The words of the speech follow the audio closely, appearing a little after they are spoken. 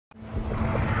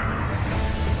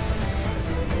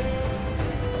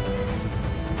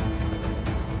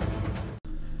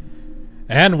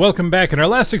And welcome back. In our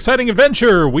last exciting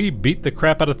adventure, we beat the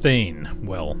crap out of Thane.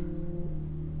 Well,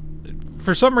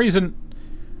 for some reason,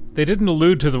 they didn't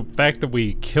allude to the fact that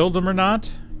we killed him or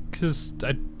not, because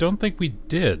I don't think we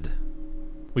did.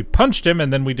 We punched him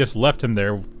and then we just left him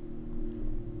there.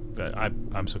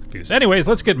 I'm so confused. Anyways,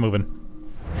 let's get moving.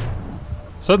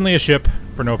 Suddenly a ship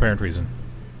for no apparent reason.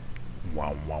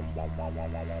 Wow, wow, wow, wow, wow,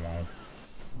 wow, wow.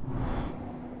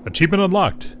 Achievement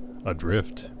unlocked.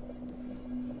 Adrift.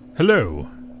 Hello,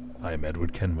 I am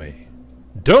Edward Kenway.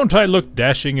 Don't I look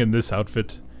dashing in this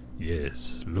outfit?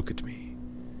 Yes, look at me.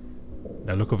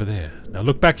 Now look over there. Now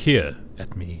look back here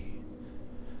at me.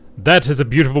 That is a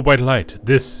beautiful white light.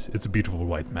 This is a beautiful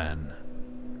white man.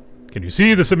 Can you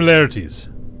see the similarities?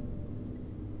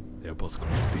 They are both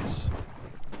glorious.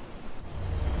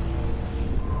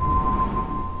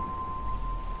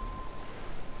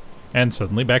 And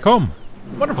suddenly back home.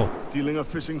 Wonderful. Stealing a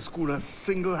fishing schooner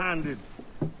single-handed.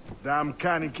 Damn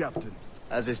canny, Captain.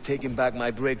 As is taking back my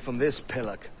brig from this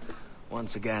pillock.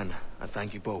 Once again, I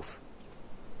thank you both.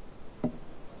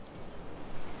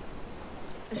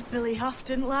 This Billy Huff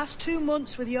didn't last 2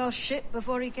 months with your ship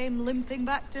before he came limping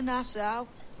back to Nassau.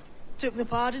 Took the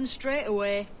pardon straight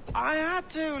away. I had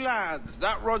to, lads.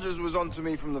 That Rogers was onto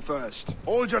me from the first.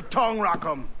 Hold your tongue,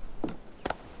 Rackham.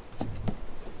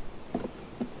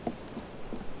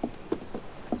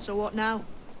 So what now?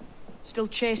 Still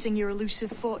chasing your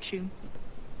elusive fortune?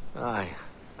 Aye,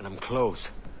 and I'm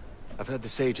close. I've heard the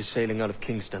Sage is sailing out of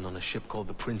Kingston on a ship called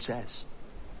the Princess.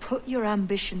 Put your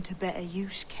ambition to better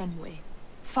use, Kenway.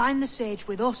 Find the Sage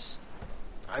with us.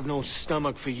 I've no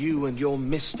stomach for you and your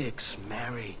mystics,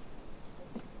 Mary.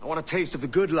 I want a taste of the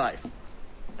good life.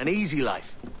 An easy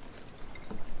life.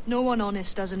 No one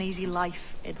honest has an easy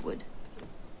life, Edward.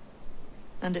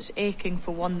 And it's aching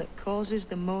for one that causes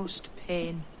the most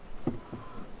pain.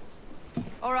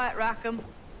 All right, Rackham.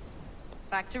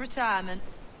 Back to retirement.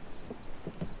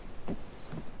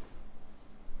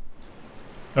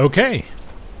 Okay.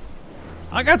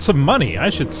 I got some money.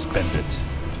 I should spend it.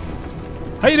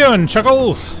 How you doing,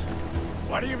 Chuckles?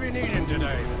 What have you been eating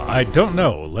today? I don't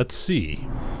know. Let's see.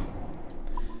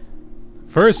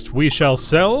 First, we shall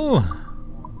sell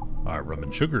our rum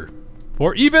and sugar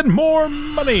for even more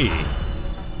money.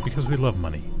 Because we love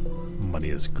money. Money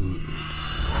is good.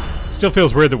 Still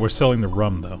feels weird that we're selling the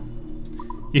rum, though.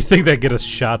 You'd think that'd get us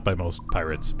shot by most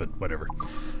pirates, but whatever.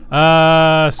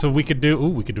 So we could do... Ooh,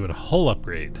 we could do a hull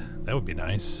upgrade. That would be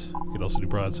nice. We could also do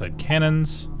broadside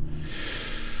cannons.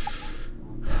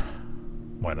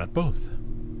 Why not both?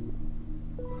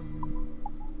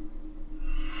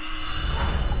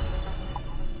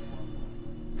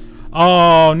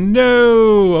 Oh,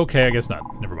 no! Okay, I guess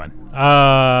not. Never mind.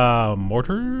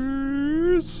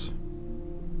 Mortars?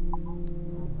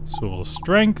 Swivel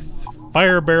strength.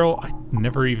 Fire barrel. I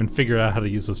never even figured out how to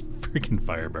use those freaking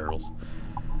fire barrels.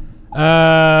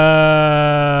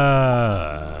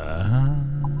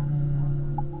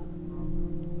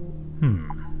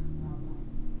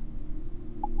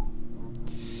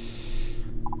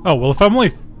 Oh, well, if I'm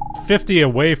only 50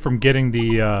 away from getting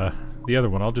the other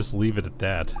one, I'll just leave it at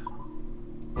that.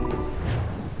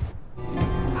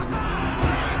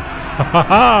 Ha ha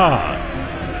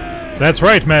ha! That's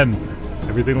right, men!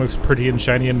 Everything looks pretty and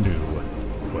shiny and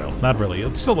new. Well, not really.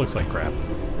 It still looks like crap.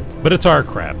 But it's our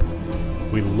crap.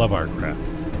 We love our crap.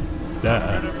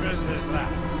 What business that?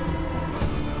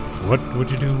 What would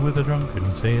you do with a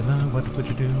drunken sailor? What would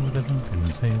you do with a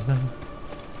drunken sailor?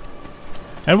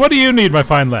 And what do you need, my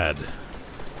fine lad?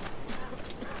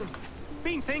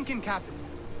 Been thinking, Captain.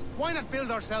 Why not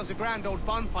build ourselves a grand old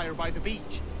bonfire by the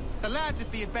beach? The lads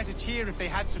would be in better cheer if they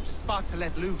had such a spot to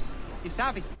let loose. You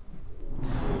savvy?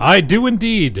 I do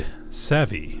indeed,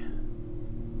 savvy.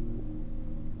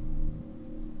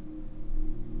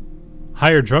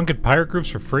 Hire drunken pirate groups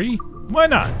for free? Why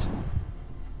not?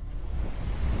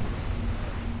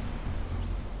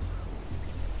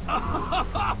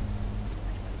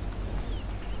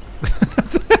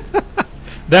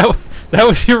 That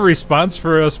was your response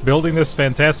for us building this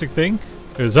fantastic thing?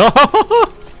 It was,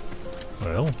 oh!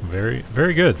 Well, very,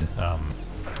 very good.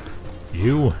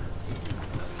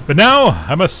 But now,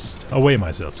 I must away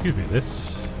myself. Excuse me,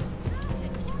 this...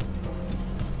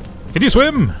 Can you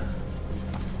swim?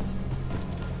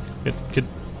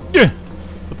 Yeah.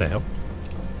 What the hell?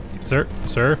 Sir,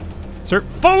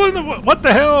 fall in the... What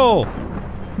the hell?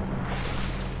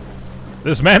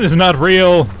 This man is not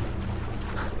real.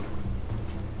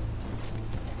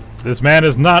 This man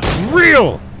is not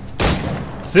real!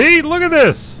 See? Look at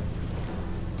this!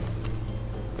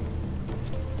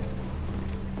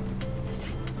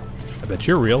 I bet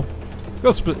you're real. Go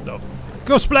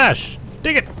splash!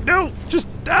 Dig it! No! Just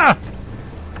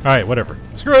Alright, whatever.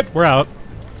 Screw it, we're out.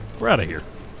 We're out of here.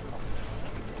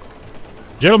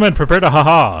 Gentlemen, prepare to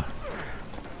haha.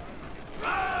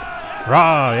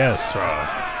 Rah, yes, rah.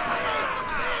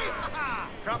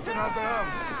 Captain has the helm.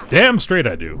 Damn straight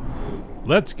I do.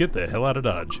 Let's get the hell out of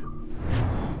Dodge.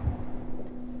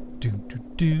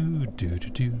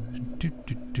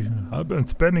 I've been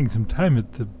spending some time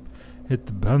at the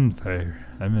bonfire.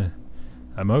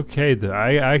 I'm okay.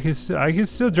 I can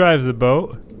still drive the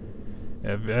boat.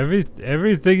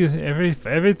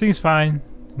 Everything's fine.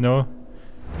 No.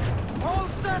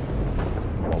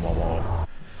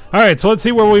 All right, so let's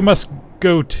see where we must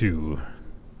go to.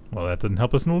 Well, that doesn't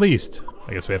help us in the least.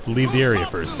 I guess we have to leave the area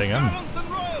first. Hang on.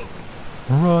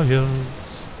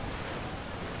 Royals.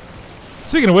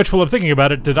 Speaking of which, while I'm thinking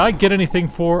about it, did I get anything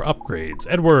for upgrades?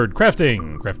 Edward,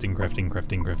 crafting. Crafting.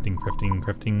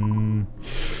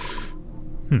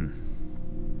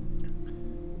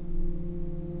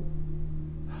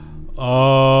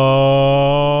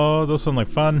 Oh, those sound like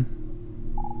fun.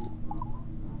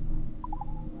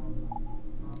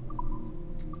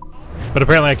 But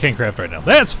apparently I can't craft right now.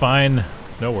 That's fine.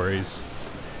 No worries.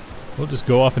 We'll just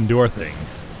go off and do our thing.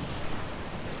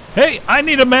 Hey, I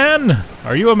need a man!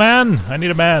 Are you a man? I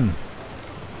need a man.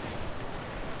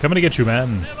 Coming to get you,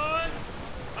 man.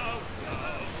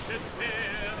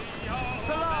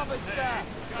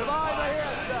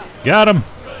 Got him.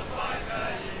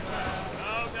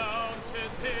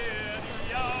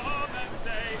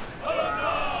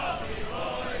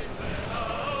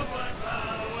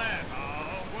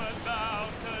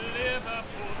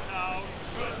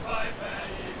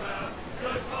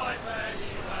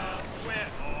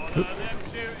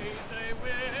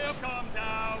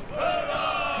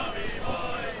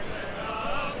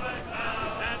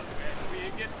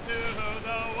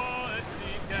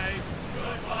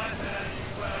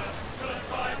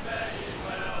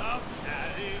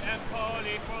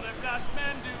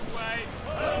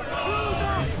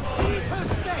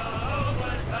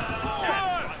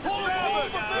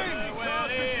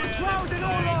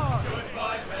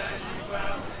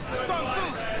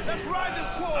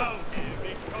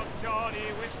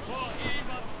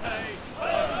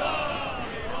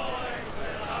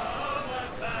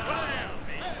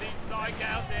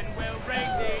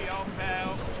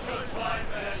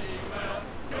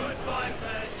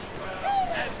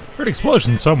 Heard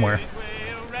explosions somewhere.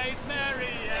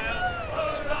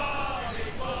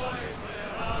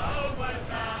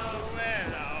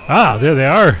 Ah, there they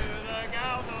are.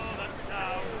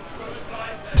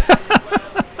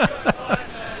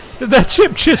 Did that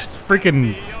ship just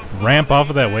freaking ramp off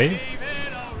of that wave?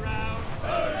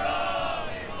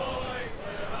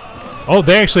 Oh,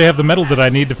 they actually have the metal that I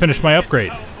need to finish my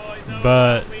upgrade.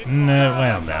 But, nah,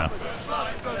 well, no.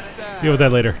 Deal with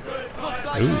that later.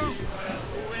 Ooh.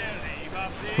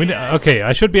 Okay,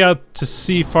 I should be out to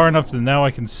sea far enough that now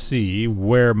I can see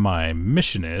where my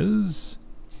mission is.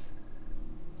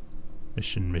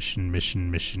 Mission.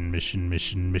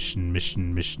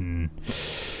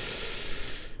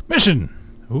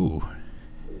 Ooh.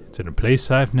 It's in a place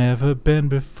I've never been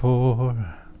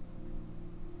before.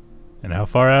 And how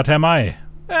far out am I?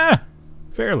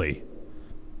 Fairly.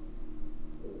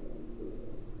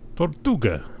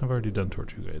 Tortuga. I've already done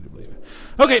Tortuga, I do believe.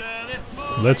 Okay,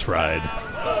 let's ride.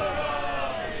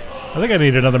 I think I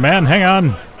need another man. Hang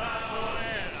on.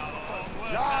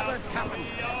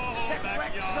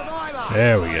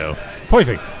 There we go.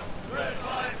 Perfect.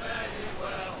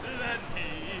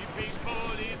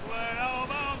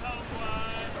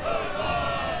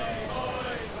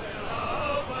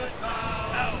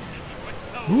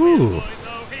 Ooh.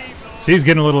 See, he's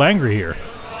getting a little angry here.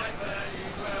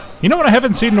 You know what I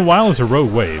haven't seen in a while is a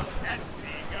rogue wave.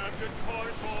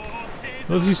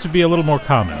 Those used to be a little more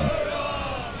common.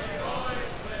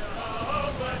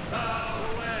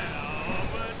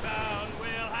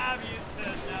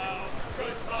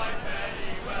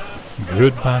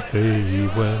 Goodbye,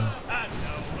 farewell.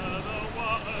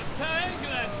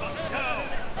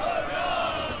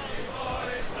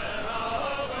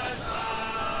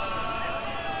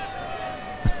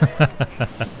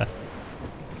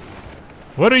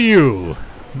 What are you?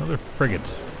 Another frigate.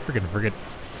 Frigate.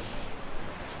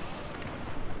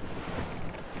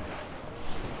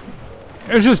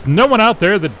 There's just no one out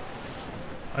there that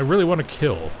I really want to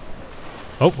kill.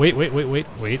 Oh, wait.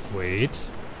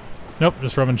 Nope,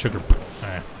 just rum and sugar.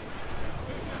 Alright.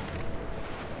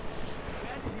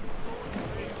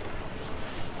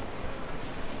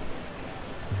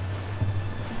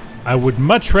 I would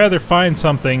much rather find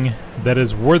something that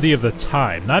is worthy of the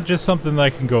time, not just something that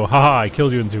I can go, haha, I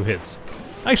killed you in 2 hits.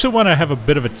 I actually want to have a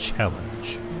bit of a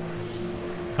challenge.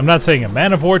 I'm not saying a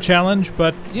man of war challenge,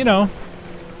 but, you know,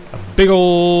 a big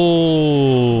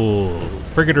old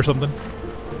frigate or something.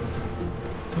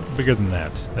 Something bigger than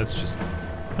that. That's just...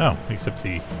 Oh, except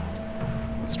the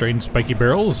strange spiky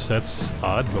barrels. That's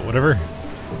odd, but whatever.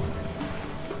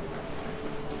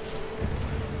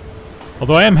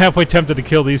 Although I am halfway tempted to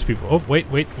kill these people. Oh, wait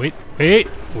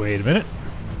a minute.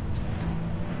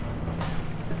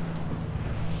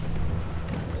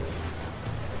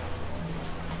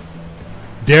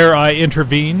 Dare I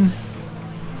intervene?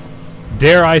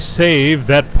 Dare I save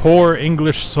that poor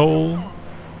English soul?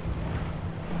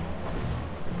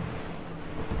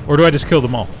 Or do I just kill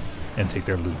them all and take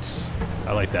their loots?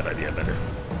 I like that idea better.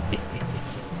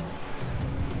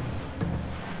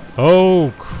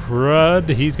 Oh, crud.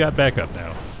 He's got backup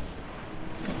now.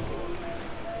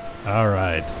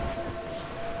 Alright.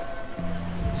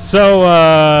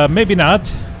 So, maybe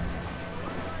not.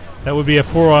 That would be a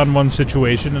 4-on-1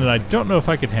 situation, and I don't know if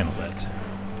I could handle that.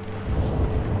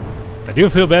 I do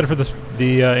feel bad for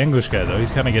the English guy, though.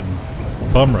 He's kind of getting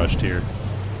bum-rushed here.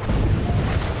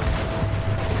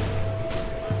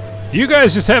 You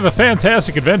guys just have a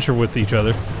fantastic adventure with each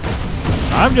other.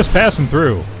 I'm just passing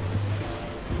through.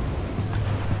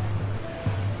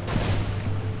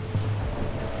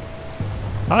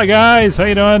 Hi guys, how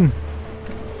you doing?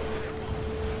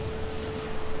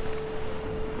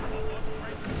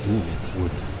 Ooh,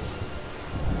 wood.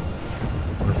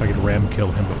 Wonder if I could ram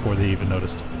kill him before they even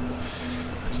noticed.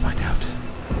 Let's find out.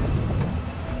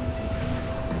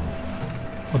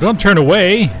 Well, don't turn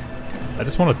away. I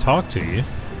just want to talk to you.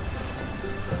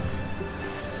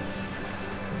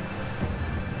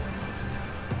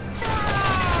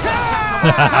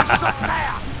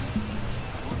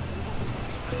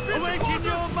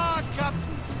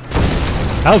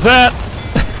 How's that?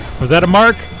 Was that a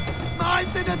mark?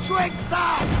 Mine's in the drink,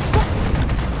 sir!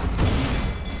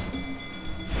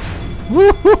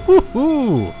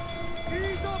 Woo-hoo-hoo-hoo!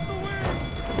 Ease off the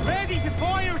wind! Ready to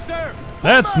fire, sir!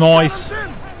 That's nice.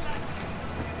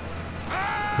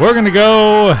 We're gonna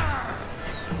go.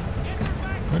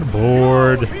 We're gonna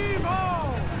board.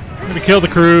 We're gonna kill the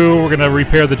crew. We're gonna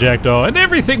repair the jackdaw, and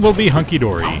everything will be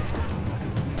hunky-dory.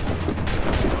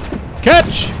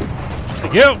 Catch!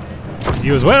 Thank you.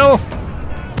 You as well.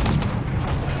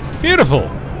 Beautiful.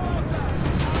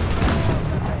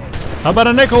 How about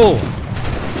a nickel?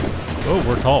 Oh,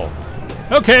 we're tall.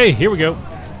 Okay, here we go.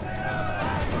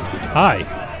 Hi.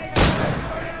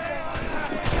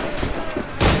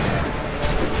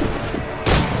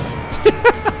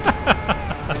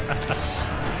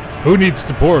 Who needs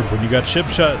to board when you got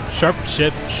sharpshooter?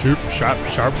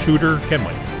 Can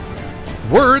we?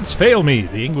 Words fail me.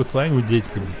 The English language did.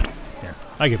 Here,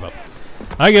 I give up.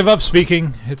 I give up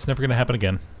speaking. It's never going to happen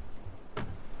again.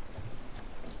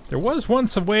 There was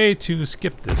once a way to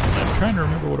skip this, and I'm trying to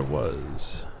remember what it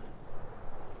was.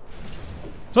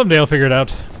 Someday I'll figure it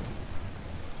out.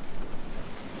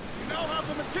 You now have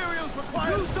the materials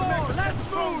required to make the ship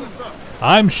stronger, sir.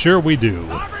 I'm sure we do.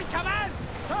 Aubrey, come in!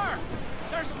 Sir,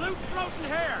 there's loot floating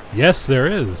here! Yes, there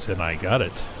is, and I got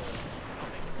it.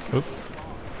 Oop.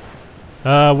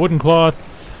 Wooden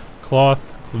cloth.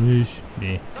 Cloth. Me.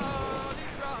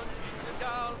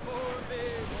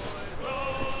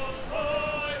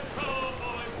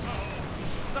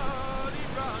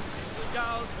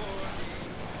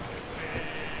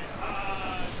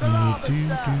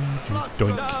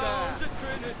 Doink.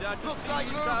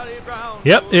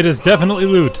 Yep, it is definitely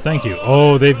loot. Thank you.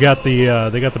 Oh, they've got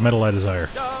the metal I desire.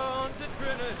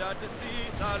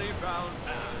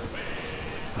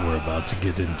 We're about to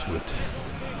get into it.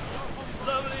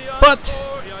 But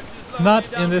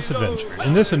not in this adventure.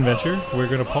 In this adventure, we're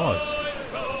going to pause.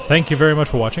 Thank you very much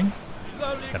for watching,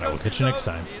 and I will catch you next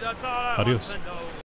time. Adios.